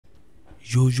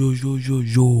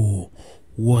Yo.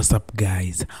 What's up,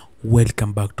 guys?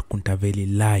 Welcome back to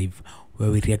Kuntaveli Live,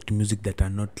 where we react to music that are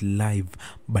not live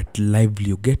but lively.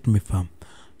 You get me, fam?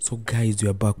 So, guys, we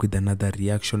are back with another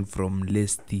reaction from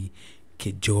LESTI,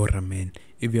 KEJORA, man.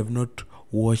 If you have not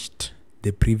watched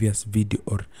the previous video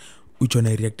or which one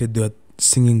I reacted, they were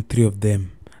singing three of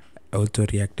them. I also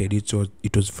reacted.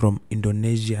 It was from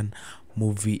Indonesian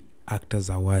Movie Actors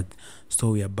Award.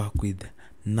 So we are back with,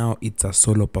 now it's a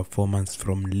solo performance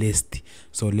from LESTI.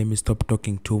 So let me stop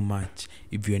talking too much.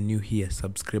 If you're new here,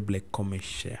 subscribe, like, comment,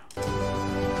 share.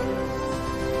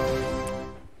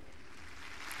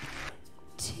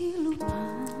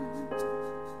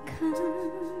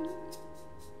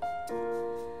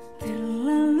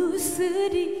 Terlalu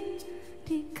sedih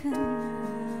dikenangkan.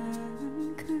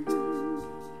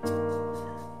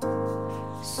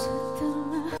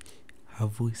 Her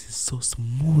voice is so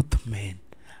smooth, man.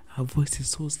 Her voice is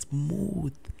so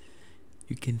smooth.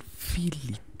 You can feel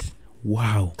it.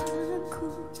 Wow.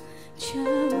 Aku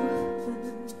jauh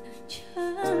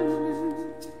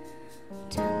berjalan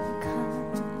dan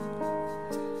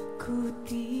ku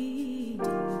tinggalkan.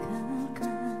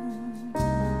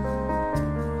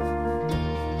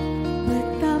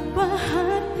 Betapa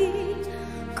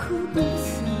hatiku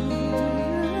bersedih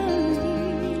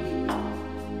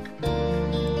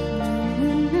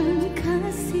mengenang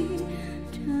kasih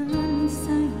dan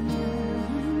sayang.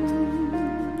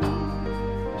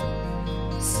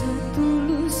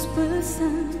 Setulus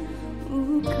pesan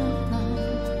padaku,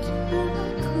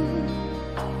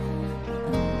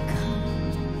 engkau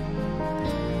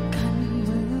kan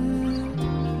menunggu.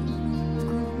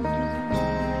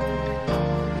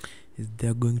 Is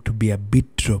there going to be a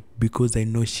beat drop? Because I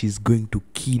know she's going to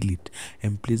kill it.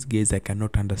 And please, guys, I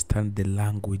cannot understand the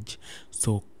language,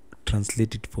 so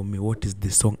translate it for me. What is the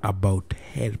song about?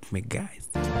 Help me, guys.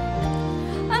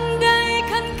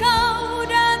 Andaikan kau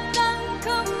datang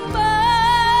kembali,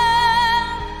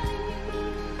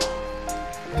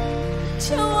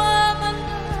 jawaban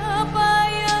apa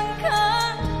yang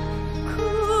kan ku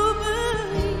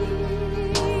beri?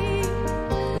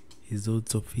 He's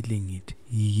also feeling it.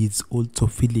 He is also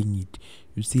feeling it.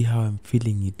 You see how I'm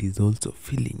feeling it? He's also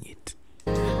feeling it.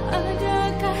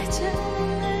 Adakah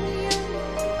jalan yang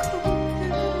ku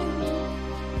pilih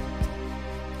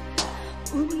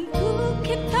untuk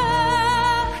kita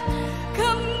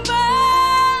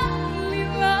kembali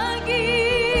lagi?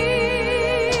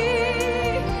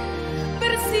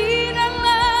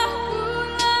 Bersinarlah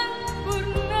bulan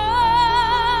purnama,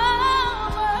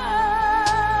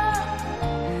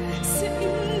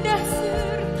 seindah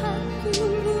serta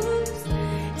tulus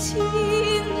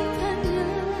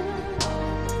cintanya.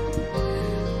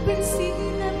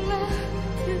 Bersinarlah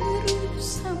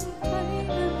terus sampai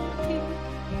nanti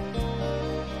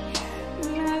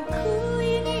lagu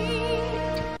ini.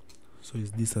 So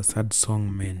is this a sad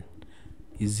song, man?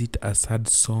 Is it a sad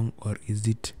song or is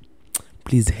it?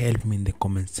 Please help me in the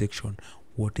comment section.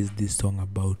 What is this song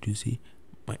about? You see,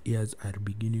 my ears are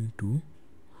beginning to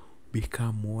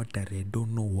become watery. I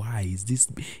don't know why. Is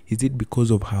it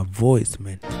because of her voice,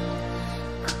 man?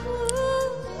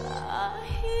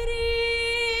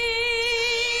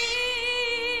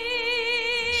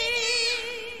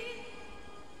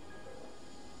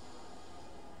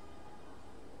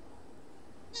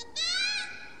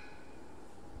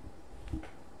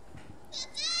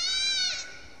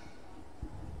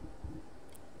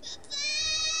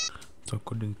 So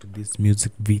according to this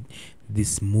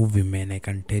this movie, man, I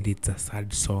can tell it's a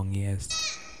sad song. Yes.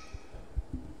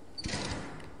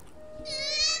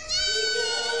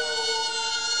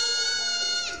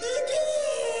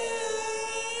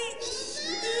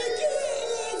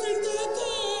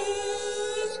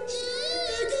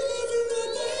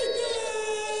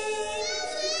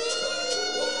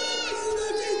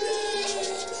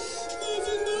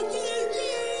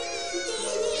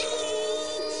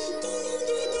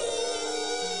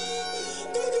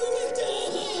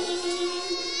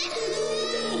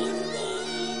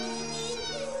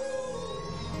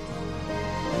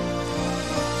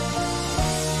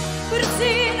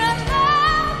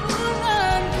 Bersinarlah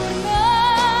bulan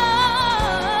purnama,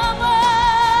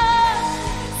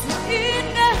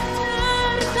 seindah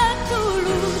serta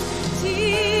tulus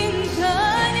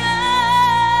cintanya.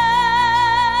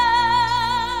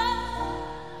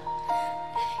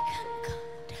 Andaikan kau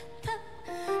datang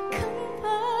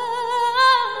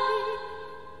kembali,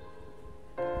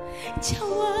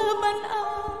 jawaban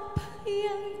apa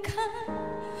yang kan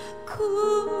ku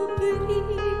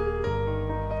beri?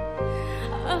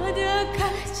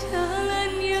 Adakah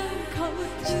jalan yang kau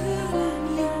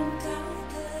temui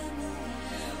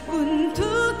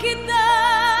untuk kita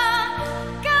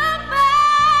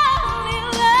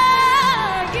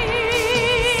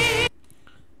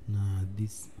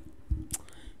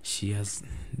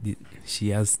she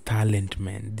has talent,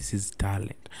 man. This is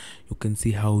talent. You can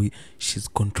see how she's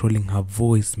controlling her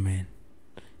voice, man.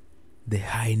 The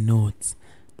high notes,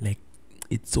 like,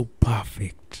 it's so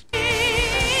perfect.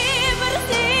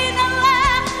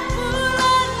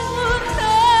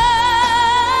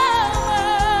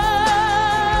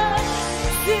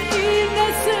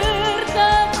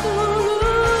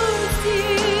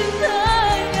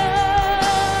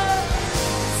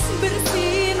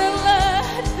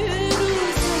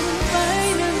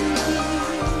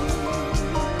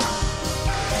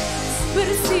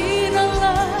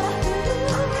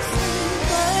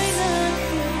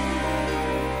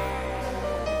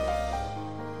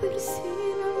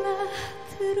 Bersinarlah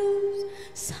terus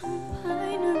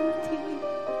sampai nanti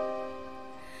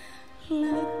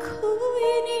lagu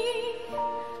ini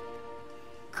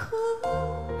ku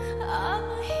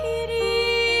akhiri.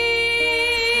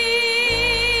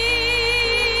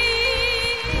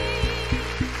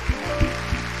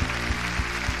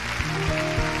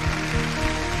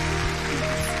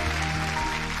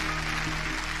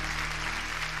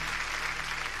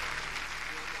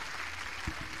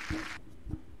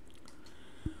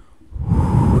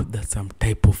 That's some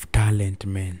type of talent,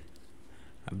 man.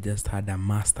 I've just had a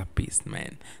masterpiece,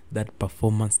 man. That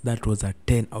performance, that was a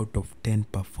 10 out of 10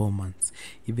 performance.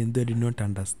 Even though I did not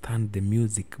understand the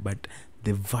music, but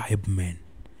the vibe, man,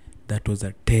 that was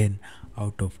a 10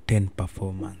 out of 10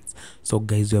 performance. So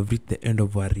guys, we have reached the end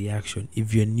of our reaction.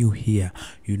 If you're new here,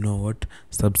 you know what?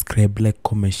 Subscribe, like,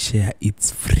 comment, share. It's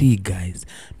free, guys.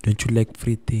 Don't you like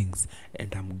free things?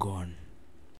 And I'm gone.